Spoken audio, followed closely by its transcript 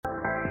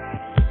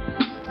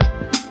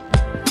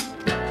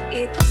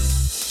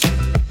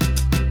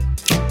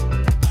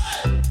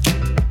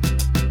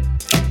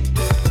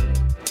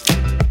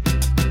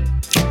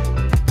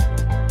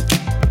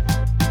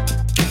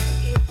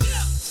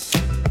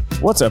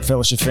What's up,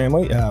 Fellowship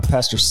family?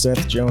 Pastor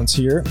Seth Jones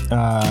here.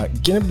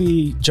 Gonna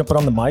be jumping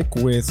on the mic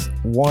with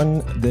one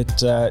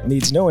that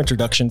needs no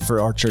introduction for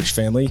our church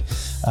family,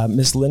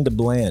 Miss Linda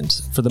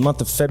Bland. For the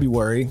month of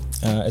February,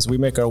 as we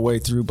make our way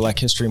through Black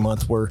History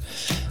Month, we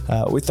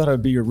thought it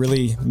would be a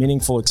really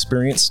meaningful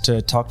experience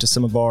to talk to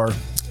some of our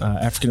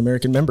African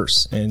American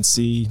members and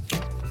see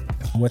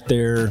what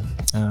their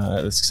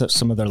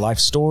some of their life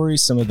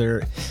stories, some of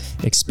their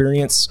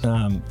experience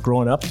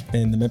growing up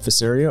in the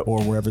Memphis area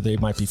or wherever they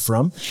might be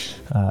from.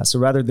 So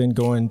rather than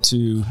going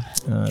to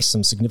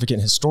some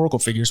significant historical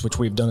figures, which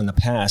we've done in the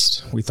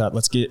past, we thought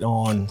let's get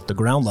on the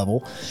ground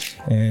level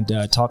and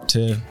talk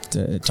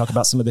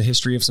about some of the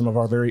history of some of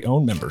our very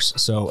own members.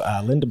 So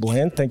Linda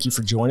Bland, thank you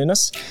for joining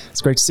us.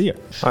 It's great to see you.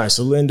 All right,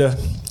 so Linda,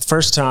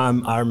 first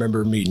time I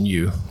remember meeting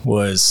you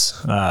was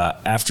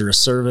after a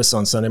service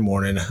on Sunday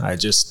morning. I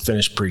just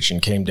finished preaching,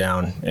 came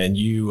down, and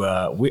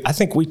I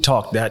think we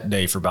talked that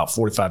day for about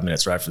 45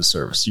 minutes right after the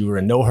service. You were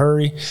in no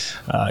hurry.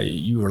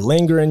 You were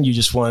lingering. You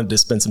just wanted to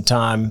spend some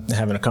time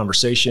having a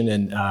conversation,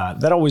 and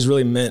that always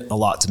really meant a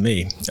lot to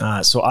me.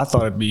 So I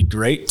thought it'd be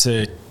great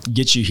to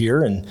get you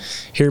here and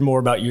hear more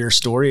about your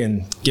story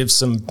and give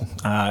some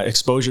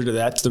exposure to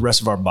that to the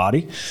rest of our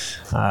body,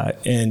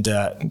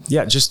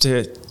 just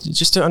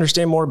to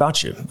understand more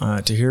about you,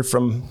 to hear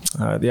from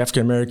the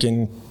African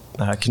American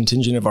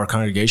contingent of our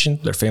congregation.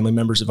 They're family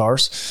members of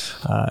ours,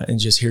 and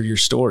just hear your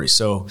story.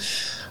 So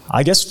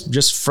I guess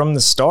just from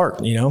the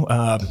start,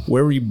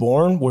 where were you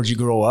born? Where'd you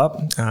grow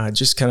up?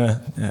 Just kind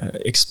of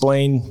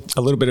explain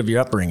a little bit of your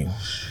upbringing.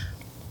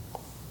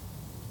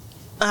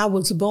 I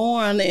was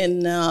born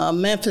in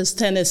Memphis,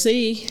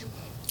 Tennessee,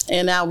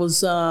 and I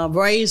was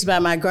raised by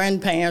my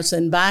grandparents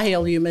in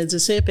Bayou,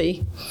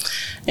 Mississippi.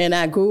 And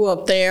I grew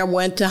up there,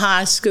 went to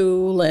high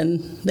school,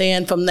 and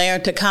then from there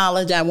to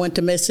college, I went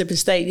to Mississippi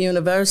State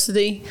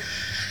University.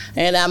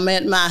 And I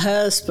met my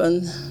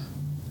husband,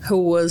 who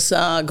was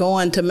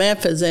going to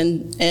Memphis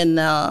and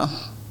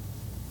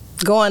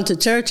going to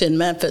church in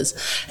Memphis.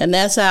 And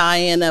that's how I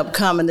ended up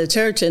coming to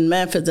church in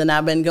Memphis. And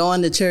I've been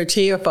going to church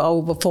here for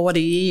over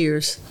 40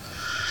 years,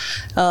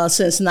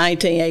 since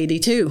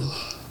 1982.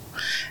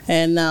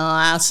 And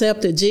I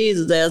accepted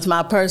Jesus as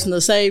my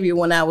personal Savior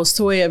when I was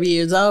 12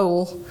 years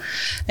old.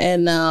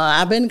 And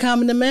I've been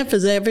coming to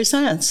Memphis ever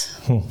since.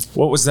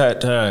 What was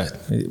that,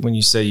 when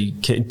you say you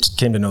came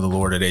to know the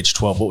Lord at age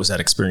 12, what was that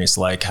experience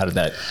like? How did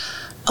that?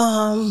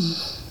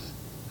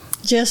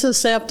 Just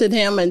accepted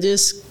Him and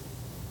just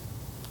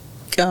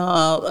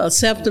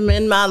accept Him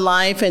in my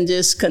life and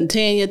just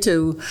continue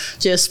to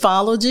just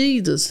follow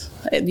Jesus.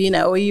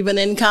 Even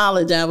in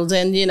college, I was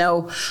in,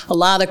 a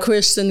lot of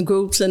Christian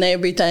groups and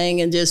everything,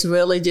 and just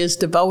really just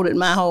devoted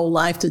my whole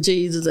life to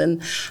Jesus,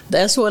 and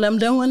that's what I'm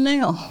doing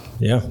now.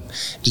 Yeah.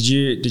 Did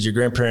your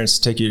grandparents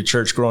take you to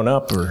church growing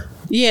up, or?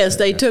 Yes,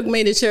 they took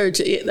me to church.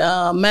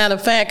 Matter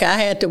of fact, I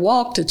had to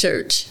walk to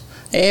church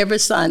every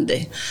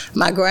Sunday.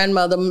 My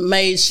grandmother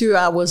made sure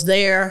I was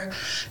there,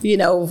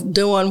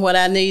 doing what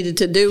I needed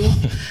to do,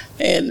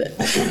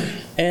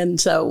 and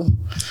so.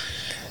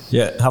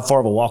 Yeah. How far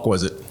of a walk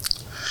was it?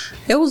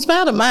 It was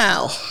about a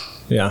mile.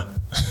 Yeah.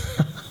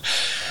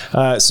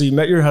 So you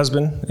met your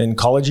husband in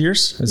college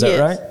years, is that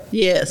right?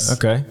 Yes.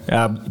 Okay.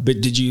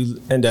 But did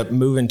you end up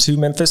moving to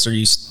Memphis, or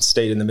you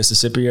stayed in the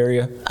Mississippi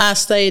area? I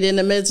stayed in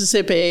the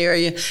Mississippi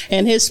area,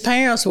 and his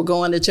parents were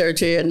going to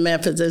church here in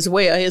Memphis as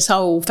well. His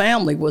whole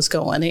family was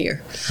going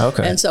here.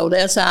 Okay. And so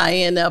that's how I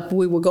ended up,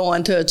 we were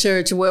going to a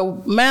church.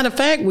 Well, matter of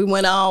fact,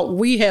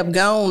 we have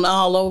gone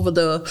all over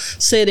the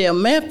city of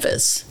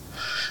Memphis.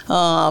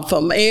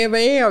 From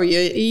every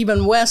area,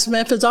 even West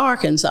Memphis,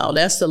 Arkansas.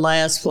 That's the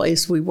last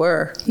place we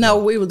were. No,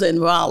 we was in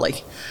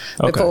Raleigh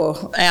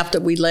after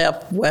we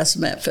left West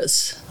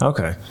Memphis.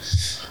 Okay.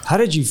 How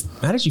did you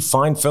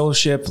find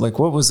fellowship? Like,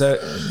 what was that?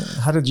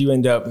 How did you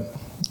end up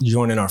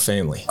joining our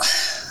family?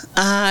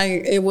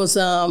 It was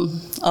an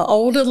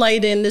older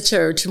lady in the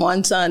church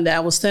one Sunday.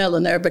 I was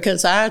telling her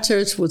because our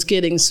church was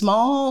getting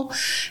small,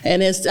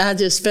 and I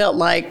just felt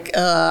like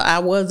I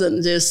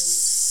wasn't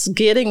just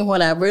getting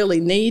what I really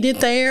needed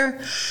there.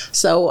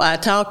 So I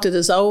talked to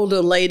this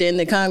older lady in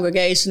the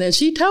congregation, and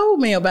she told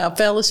me about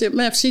Fellowship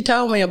Memphis. She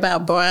told me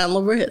about Brian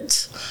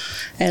Loritz.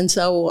 And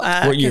so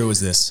what year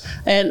was this?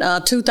 In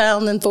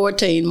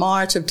 2014,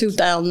 March of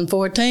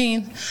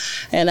 2014.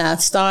 And I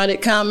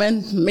started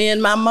coming, me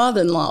and my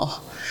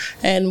mother-in-law.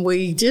 And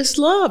we just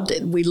loved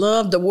it. We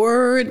loved the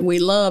word. We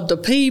loved the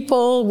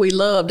people. We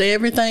loved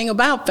everything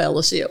about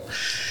fellowship.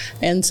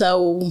 And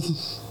so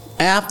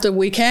after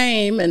we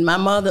came, and my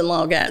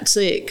mother-in-law got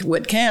sick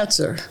with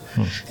cancer,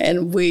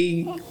 and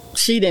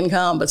she didn't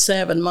come but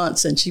 7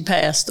 months, and she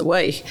passed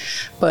away.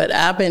 But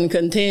I've been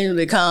continuing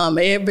to come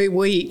every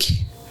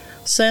week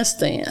since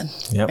then.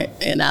 Yep.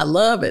 And I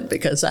love it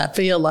because I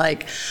feel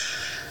like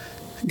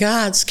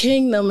God's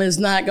kingdom is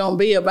not going to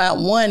be about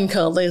one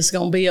color. It's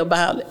going to be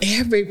about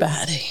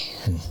everybody.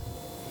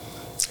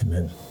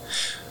 Amen.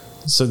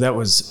 So that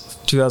was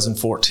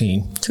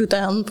 2014.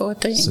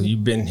 2014. So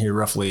you've been here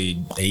roughly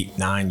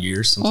 8-9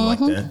 years, something like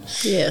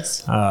that.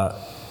 Yes.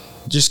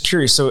 Just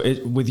curious, so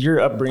with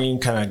your upbringing,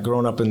 kind of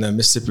growing up in the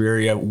Mississippi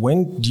area,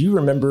 when do you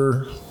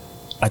remember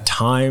a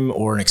time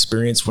or an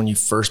experience when you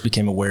first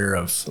became aware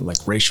of like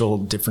racial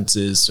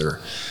differences or,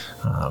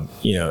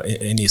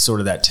 any sort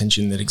of that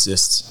tension that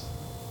exists?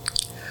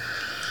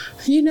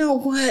 You know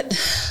what?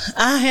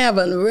 I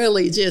haven't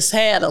really just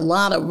had a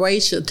lot of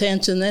racial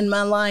tension in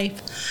my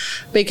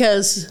life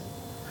because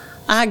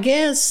I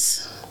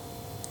guess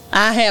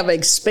I have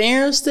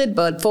experienced it,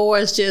 but for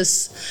us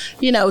just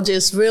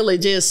really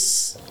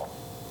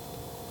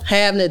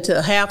having it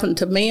to happen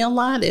to me a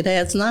lot, it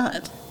has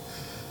not.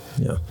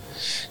 Yeah.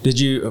 Did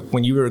you,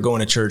 when you were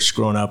going to church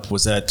growing up,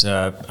 was that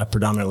a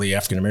predominantly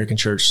African-American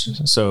church?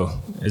 So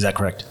is that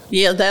correct?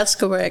 Yeah, that's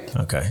correct.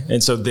 Okay.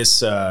 And so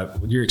this,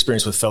 your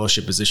experience with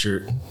fellowship, is this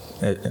your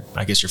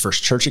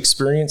first church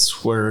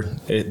experience where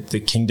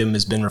the kingdom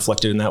has been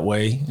reflected in that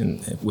way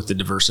and with the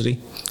diversity?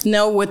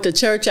 No, with the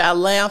church I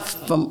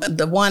left, from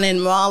the one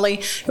in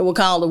Raleigh, it was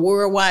called the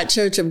Worldwide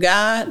Church of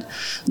God.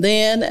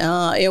 Then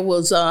it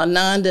was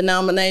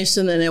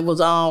non-denomination, and it was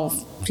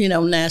all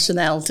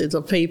nationalities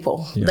of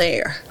people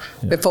there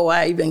before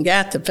I even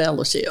got to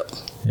fellowship.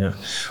 Yeah.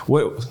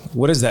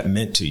 What has that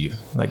meant to you,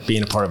 like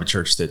being a part of a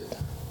church that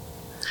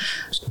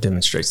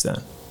demonstrates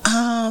that?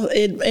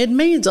 It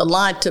means a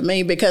lot to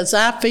me because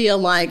I feel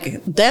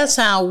like that's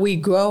how we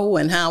grow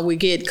and how we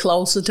get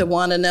closer to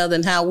one another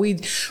and how we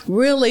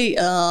really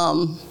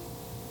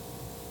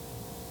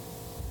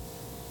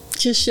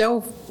just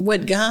show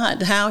what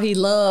God, how he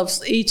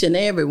loves each and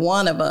every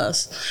one of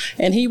us.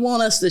 And he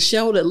wants us to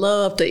show the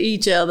love to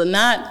each other,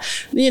 not,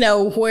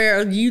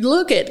 where you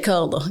look at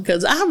color,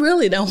 because I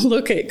really don't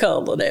look at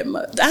color that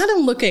much. I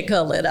don't look at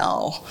color at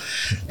all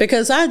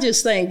because I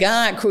just think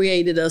God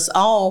created us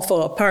all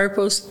for a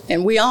purpose,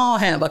 and we all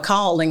have a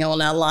calling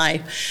on our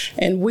life,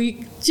 and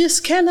we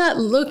just cannot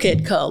look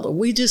at color.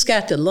 We just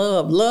got to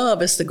love.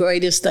 Love is the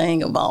greatest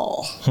thing of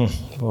all.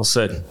 Well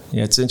said.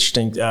 Yeah, it's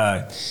interesting.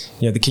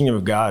 The kingdom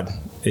of God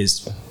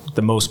is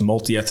the most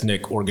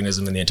multi-ethnic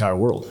organism in the entire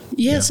world.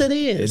 Yes, it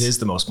is. It is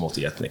the most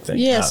multi-ethnic thing.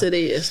 Yes, it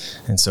is.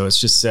 And so it's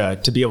just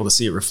to be able to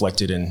see it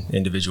reflected in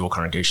individual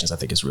congregations, I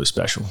think is really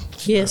special.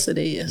 Yes, it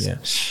is. Yeah.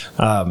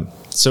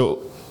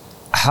 So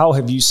how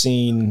have you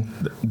seen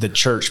the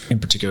church in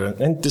particular,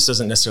 and this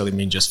doesn't necessarily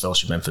mean just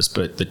Fellowship Memphis,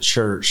 but the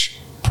church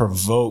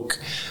provoke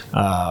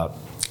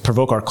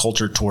our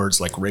culture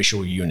towards like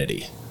racial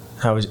unity?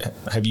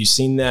 Have you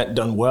seen that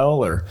done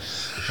well, or?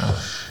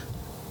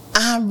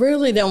 I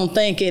really don't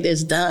think it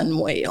is done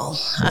well.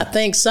 I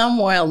think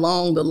somewhere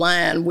along the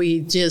line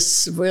we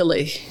just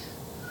really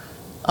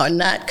are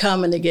not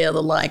coming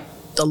together like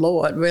the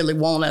Lord really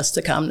wants us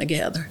to come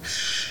together,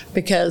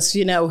 because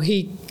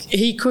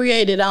He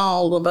created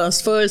all of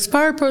us for His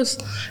purpose,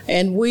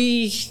 and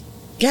we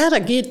gotta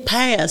get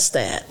past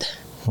that.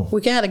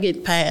 We got to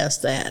get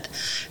past that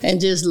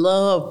and just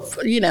love,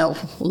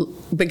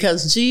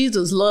 because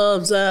Jesus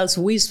loves us,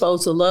 we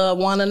supposed to love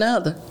one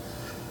another.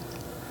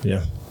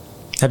 Yeah.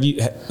 Have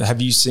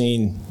you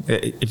seen,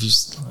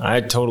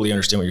 I totally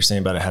understand what you're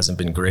saying about it hasn't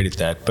been great at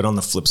that, but on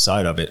the flip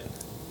side of it,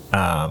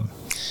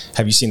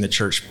 have you seen the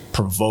church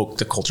provoke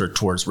the culture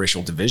towards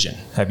racial division?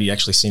 Have you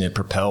actually seen it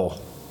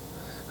propel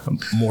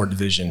more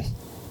division?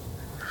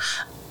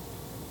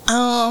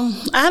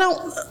 I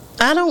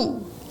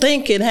don't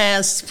think it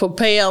has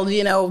propelled,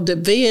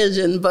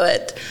 division,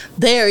 but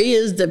there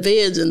is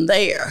division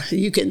there.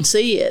 You can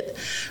see it.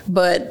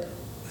 But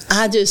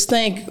I just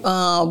think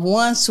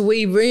once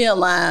we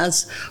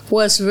realize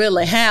what's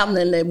really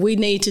happening, that we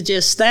need to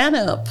just stand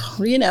up,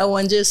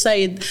 and just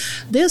say,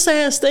 this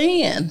has to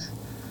end,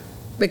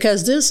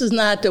 because this is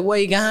not the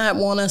way God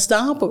wants us to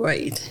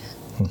operate.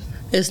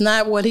 It's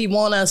not what He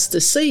wants us to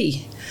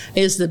see.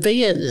 It's the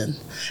vision.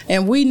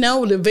 And we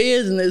know the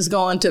vision is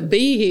going to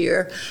be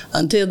here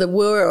until the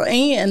world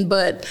ends,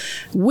 but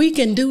we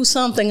can do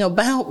something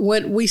about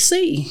what we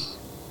see.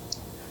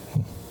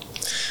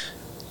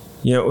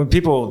 When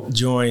people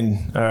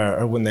join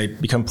or when they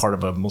become part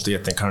of a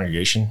multi-ethnic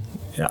congregation,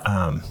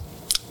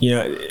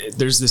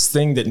 there's this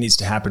thing that needs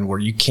to happen where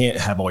you can't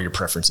have all your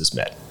preferences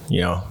met.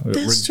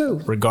 That's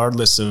true.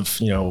 Regardless of,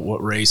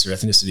 what race or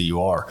ethnicity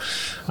you are.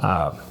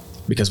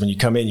 Because when you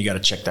come in, you got to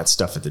check that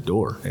stuff at the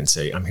door and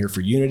say, I'm here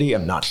for unity.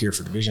 I'm not here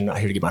for division. I'm not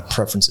here to get my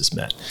preferences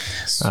met.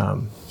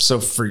 So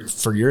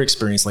for your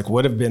experience, like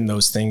what have been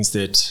those things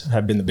that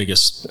have been the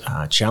biggest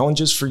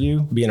challenges for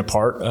you being a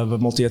part of a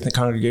multi-ethnic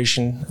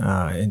congregation?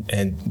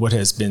 And what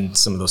has been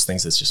some of those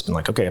things that's just been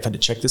like, okay, I've had to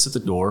check this at the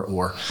door,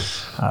 or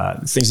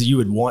things that you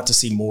would want to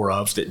see more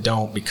of that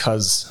don't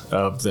because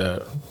of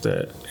the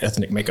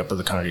ethnic makeup of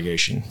the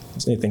congregation?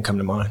 Does anything come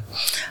to mind?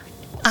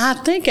 I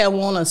think I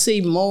want to see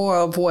more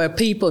of where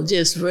people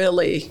just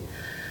really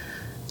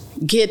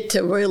get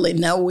to really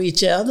know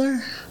each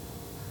other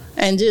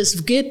and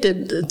just get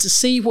to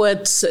see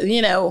what's,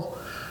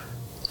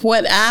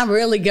 what I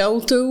really go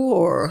through,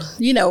 or,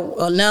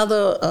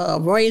 another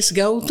race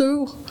go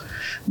through.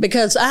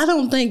 Because I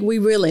don't think we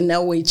really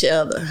know each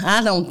other.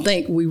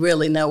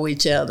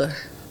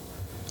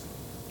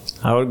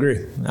 I would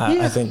agree.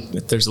 I think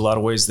that there's a lot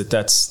of ways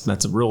that's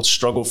a real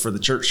struggle for the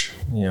church,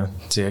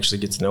 to actually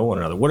get to know one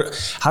another.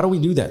 How do we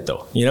do that,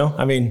 though?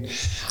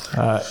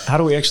 How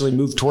do we actually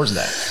move towards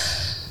that?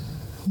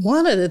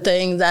 One of the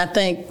things I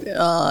think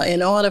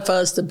in order for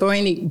us to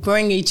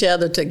bring each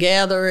other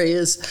together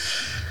is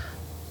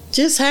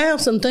just have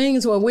some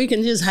things where we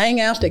can just hang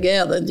out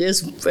together.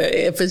 Just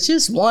if it's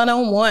just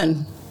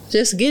one-on-one,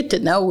 just get to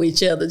know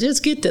each other.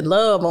 Just get to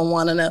love on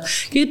one another.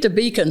 Get to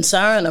be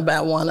concerned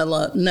about one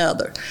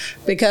another.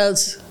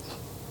 Because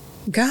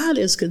God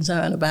is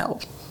concerned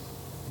about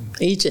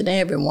each and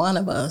every one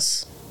of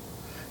us.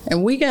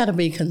 And we got to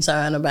be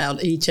concerned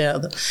about each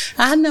other.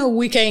 I know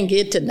we can't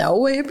get to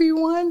know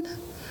everyone,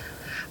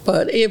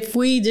 but if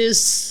we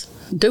just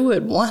do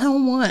it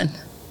one-on-one,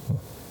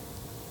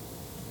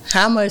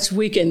 how much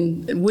we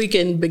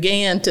can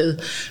begin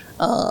to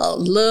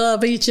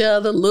love each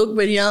other, look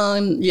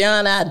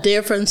beyond our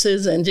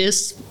differences, and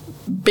just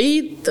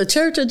be the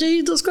Church of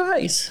Jesus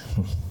Christ.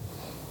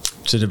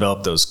 To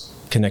develop those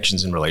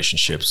connections and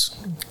relationships,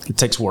 it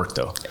takes work,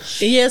 though.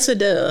 Yes, it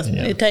does.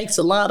 Yeah. It takes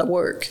a lot of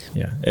work.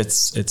 Yeah,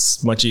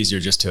 it's much easier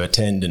just to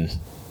attend and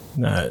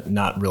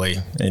not really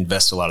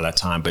invest a lot of that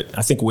time. But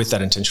I think with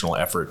that intentional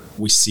effort,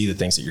 we see the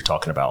things that you're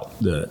talking about,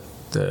 the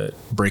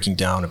breaking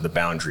down of the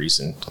boundaries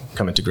and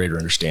coming to greater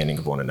understanding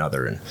of one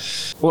another. And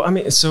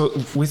so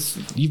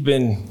you've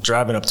been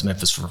driving up to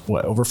Memphis for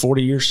what, over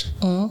 40 years?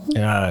 Mm-hmm.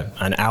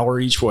 An hour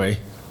each way,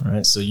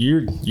 right? So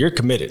you're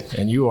committed,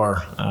 and you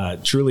are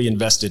truly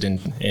invested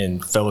in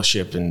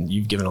fellowship, and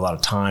you've given a lot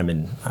of time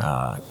and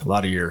a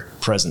lot of your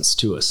presence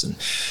to us. And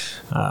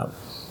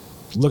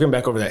looking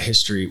back over that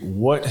history,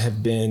 what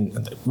have been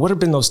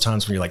those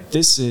times when you're like,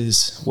 this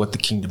is what the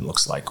kingdom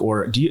looks like?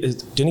 Or do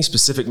any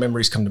specific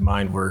memories come to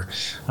mind where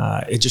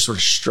it just sort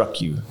of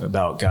struck you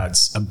about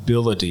God's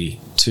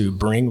ability to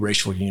bring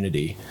racial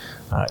unity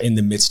in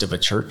the midst of a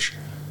church?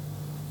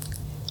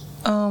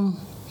 I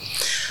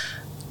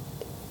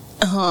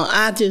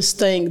just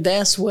think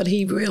that's what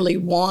he really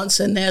wants,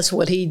 and that's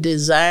what he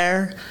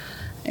desires,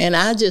 and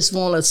I just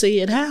want to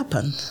see it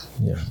happen.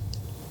 Yeah.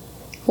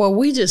 Well,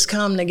 we just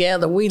come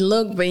together. We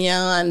look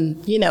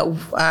beyond,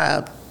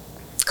 our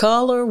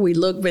color. We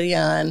look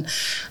beyond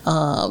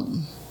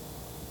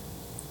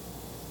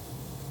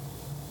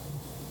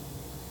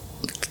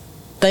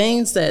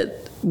things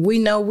that we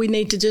know we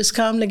need to just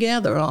come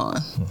together on.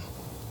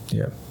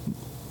 Yeah.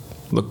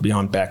 Look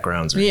beyond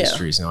backgrounds or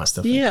histories and all that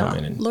stuff. Yeah. And come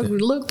in and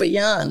look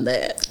beyond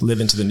that. Live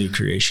into the new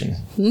creation.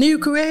 New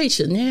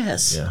creation,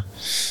 yes.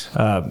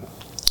 Yeah.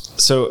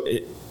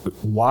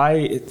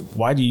 Why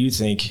do you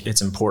think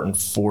it's important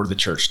for the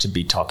church to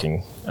be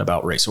talking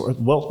about race? Or,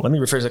 well, let me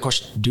rephrase that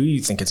question. Do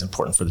you think it's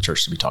important for the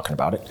church to be talking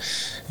about it?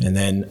 And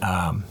then,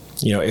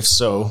 if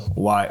so,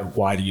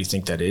 why do you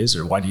think that is,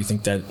 or why do you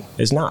think that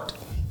is not?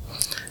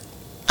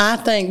 I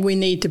think we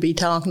need to be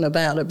talking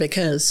about it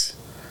because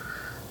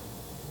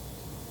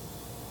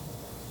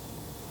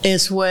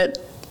it's what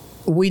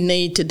we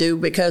need to do,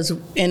 because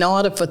in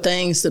order for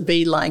things to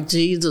be like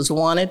Jesus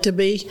wanted to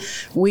be,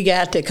 we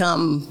got to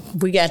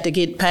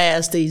get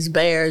past these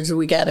barriers.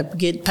 We got to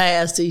get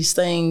past these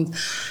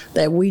things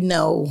that we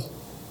know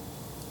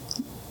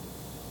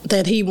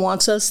that he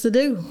wants us to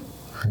do.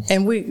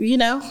 And bring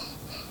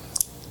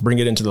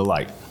it into the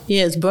light.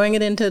 Yes, bring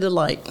it into the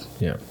light.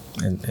 Yeah.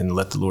 And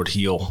let the Lord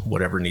heal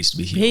whatever needs to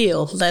be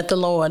healed. Let the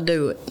Lord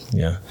do it.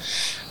 Yeah.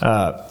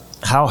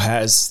 How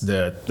has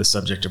the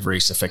subject of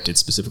race affected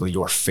specifically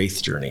your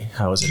faith journey?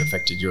 How has it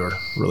affected your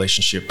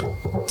relationship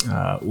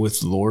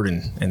with the Lord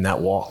and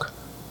that walk?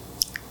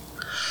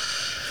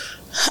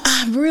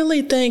 I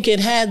really think it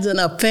hasn't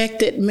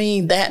affected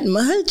me that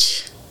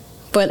much,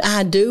 but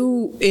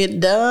it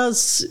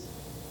does.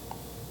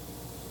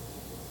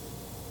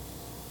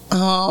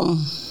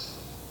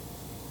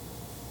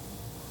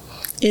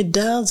 It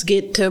does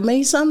get to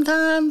me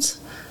sometimes,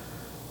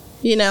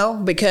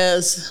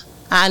 because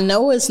I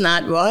know it's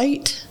not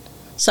right,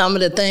 some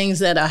of the things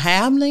that are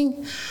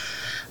happening,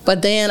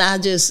 but then I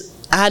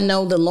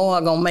know the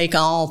Lord gonna make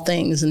all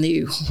things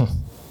new.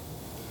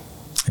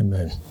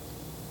 Amen.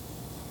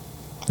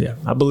 Yeah,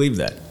 I believe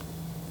that.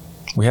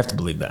 We have to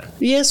believe that.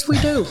 Yes, we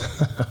do.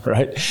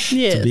 Right?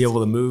 Yes. To be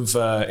able to move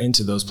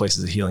into those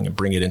places of healing and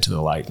bring it into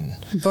the light.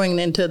 Bring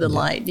it into the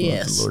light,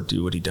 yes. Let the Lord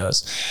do what he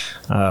does.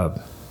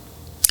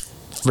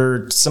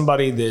 For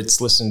somebody that's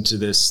listening to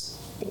this,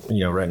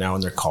 right now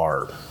in their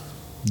car,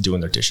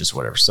 doing their dishes,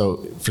 whatever.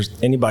 So for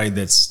anybody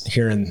that's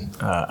hearing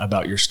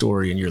about your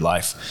story and your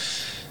life,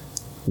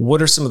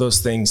 what are some of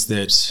those things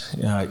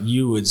that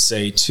you would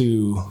say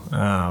to,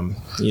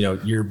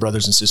 your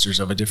brothers and sisters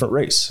of a different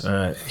race?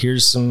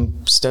 Here's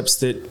some steps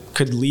that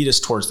could lead us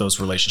towards those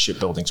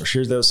relationship buildings, or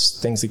here's those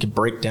things that could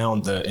break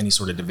down any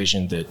sort of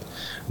division that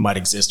might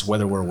exist,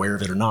 whether we're aware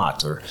of it or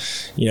not. Or,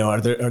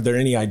 are there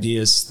any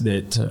ideas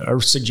that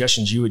or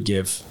suggestions you would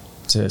give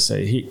to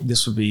say, hey,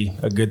 this would be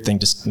a good thing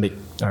to make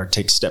or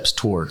take steps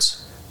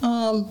towards?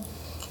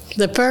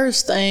 The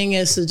first thing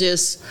is to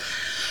just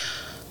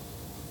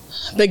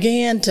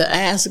began to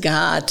ask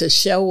God to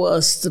show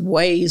us the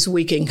ways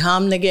we can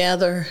come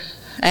together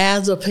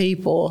as a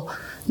people,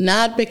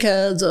 not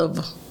because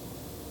of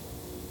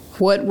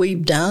what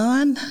we've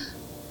done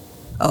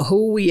or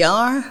who we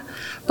are,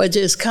 but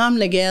just come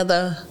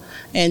together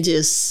and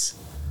just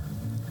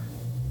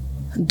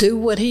do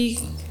what He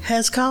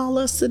has called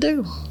us to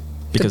do.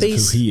 Because of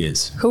who He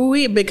is.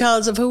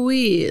 Because of who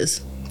He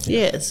is.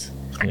 Yes.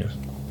 Yeah.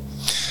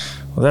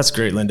 Well, that's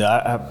great,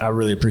 Linda. I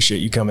really appreciate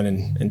you coming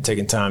and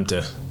taking time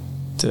to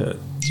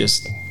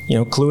just,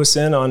 clue us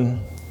in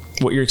on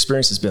what your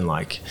experience has been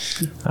like.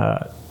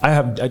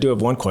 I do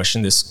have one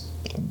question. This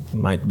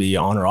might be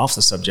on or off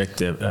the subject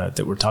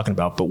that we're talking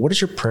about, but what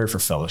is your prayer for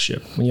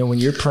fellowship? When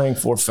you're praying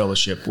for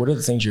fellowship, what are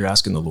the things you're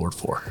asking the Lord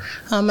for?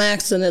 I'm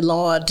asking the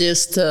Lord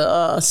just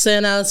to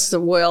send us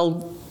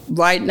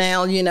right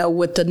now,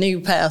 with the new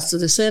pastor,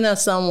 to send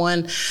us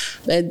someone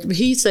that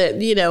he said,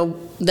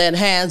 that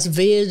has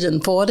vision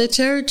for the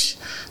church,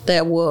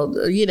 that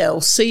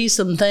will, see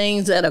some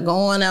things that are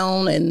going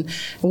on, and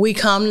we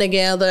come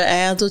together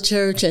as a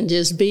church and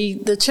just be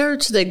the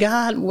church that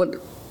God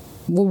would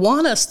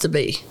want us to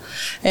be.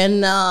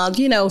 And,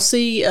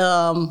 see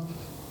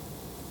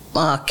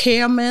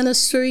care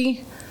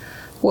ministry,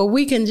 where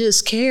we can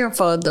just care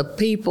for the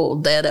people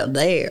that are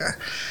there.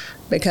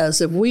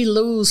 Because if we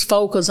lose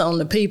focus on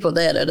the people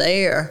that are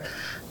there,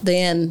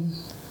 then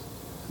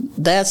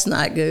that's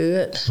not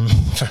good.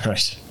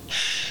 Right.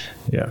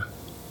 Yeah.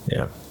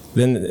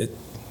 Then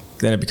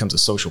it becomes a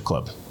social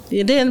club.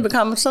 It then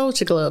becomes a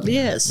social club,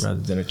 yes.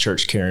 Rather than a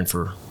church caring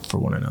for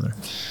one another.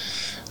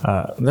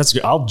 That's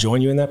good. I'll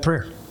join you in that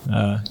prayer.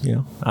 I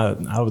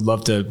would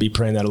love to be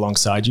praying that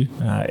alongside you.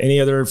 Any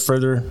other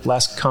further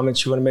last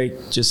comments you want to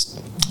make? Just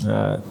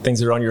things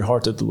that are on your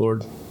heart that the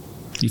Lord,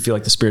 you feel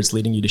like the Spirit's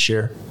leading you to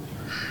share?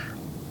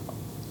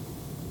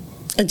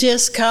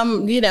 Just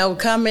come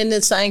in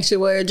the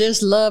sanctuary,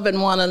 just loving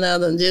one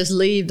another, and just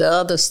leave the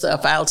other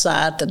stuff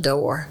outside the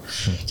door.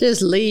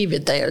 Just leave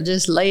it there.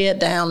 Just lay it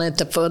down at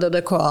the foot of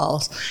the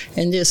cross,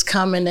 and just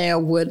come in there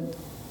with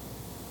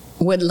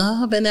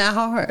love in our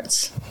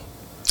hearts.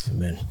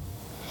 Amen.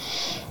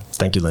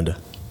 Thank you, Linda.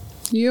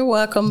 You're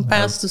welcome,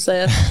 Pastor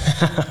Seth.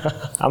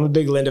 I'm a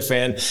big Linda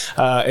fan.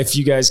 If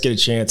you guys get a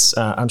chance,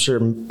 I'm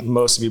sure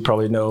most of you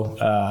probably know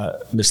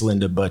Miss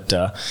Linda, but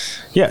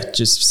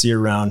just see her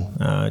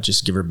around.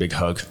 Just give her a big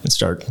hug and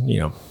start,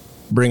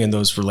 bringing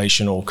those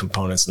relational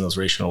components and those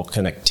relational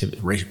connectivity.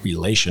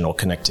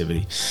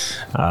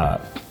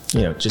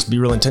 Just be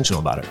real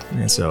intentional about it.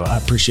 And so I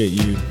appreciate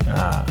you.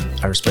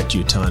 I respect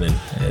you a ton,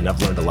 and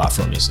I've learned a lot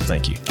from you. So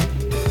thank you.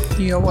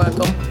 You're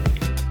welcome.